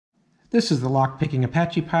This is the lock-picking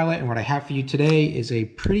Apache Pilot, and what I have for you today is a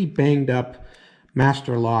pretty banged up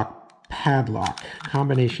master lock padlock,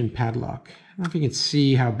 combination padlock. I don't know if you can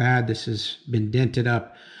see how bad this has been dented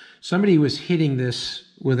up. Somebody was hitting this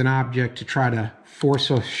with an object to try to force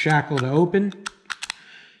a shackle to open.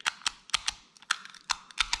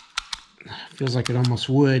 Feels like it almost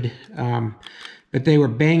would, but they were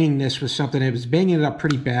banging this with something. It was banging it up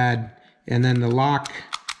pretty bad, and then the lock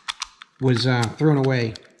was thrown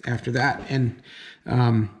away after that. And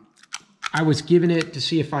I was giving it to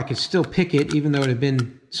see if I could still pick it, even though it had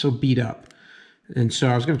been so beat up. And so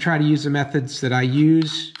I was going to try to use the methods that I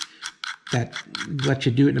use that let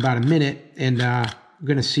you do it in about a minute, and I'm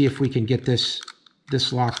going to see if we can get this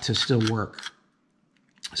lock to still work.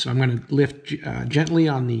 So I'm going to lift gently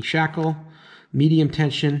on the shackle, medium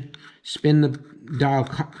tension, spin the dial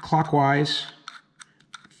clockwise,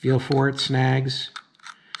 feel for it, snags.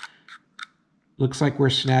 Looks like we're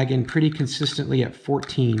snagging pretty consistently at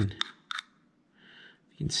 14.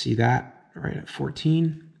 You can see that right at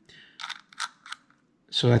 14.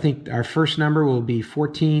 So I think our first number will be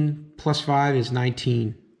 14 plus 5 is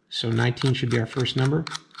 19. So 19 should be our first number.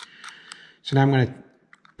 So now I'm going to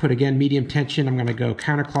put, again, medium tension. I'm going to go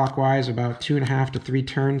counterclockwise about 2.5 to 3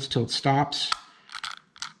 turns till it stops.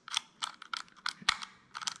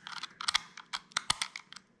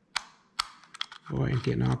 Boy, I'm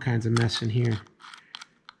getting all kinds of mess in here.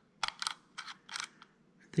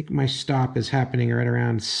 I think my stop is happening right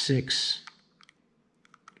around 6.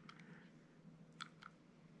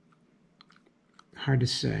 Hard to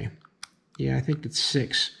say. Yeah, I think it's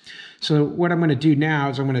 6. So what I'm going to do now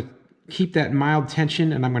is I'm going to keep that mild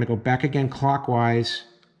tension, and I'm going to go back again clockwise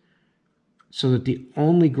so that the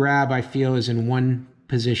only grab I feel is in one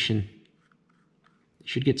position. It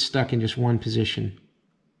should get stuck in just one position.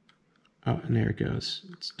 Oh, and there it goes.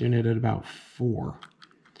 It's doing it at about 4.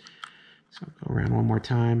 So I'll go around one more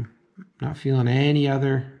time. Not feeling any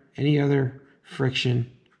other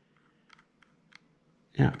friction.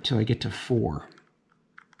 Yeah, until I get to 4.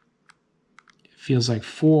 It feels like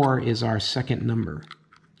 4 is our second number.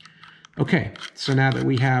 Okay, so now that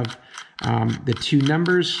we have the 2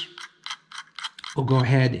 numbers, we'll go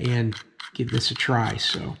ahead and give this a try.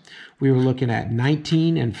 So we were looking at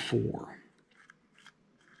 19 and 4.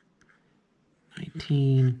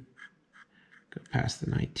 19, go past the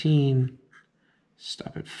 19,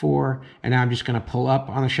 stop at 4, and now I'm just going to pull up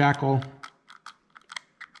on the shackle.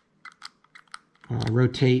 I'll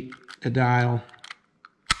rotate the dial.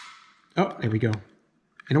 Oh, there we go.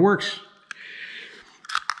 And it works.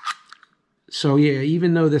 So yeah,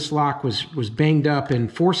 even though this lock was banged up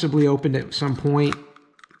and forcibly opened at some point,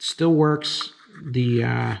 it still works.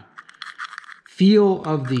 The feel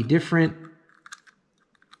of the different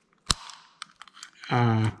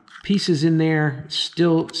pieces in there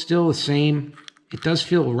still the same. It does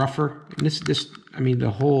feel rougher. And I mean,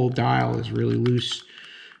 the whole dial is really loose,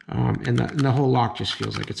 and the whole lock just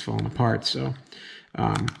feels like it's falling apart. So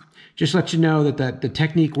just let you know that the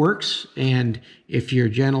technique works, and if you're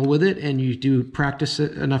gentle with it and you do practice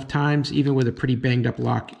it enough times, even with a pretty banged up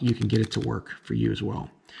lock, you can get it to work for you as well.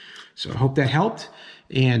 So I hope that helped,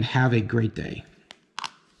 and have a great day.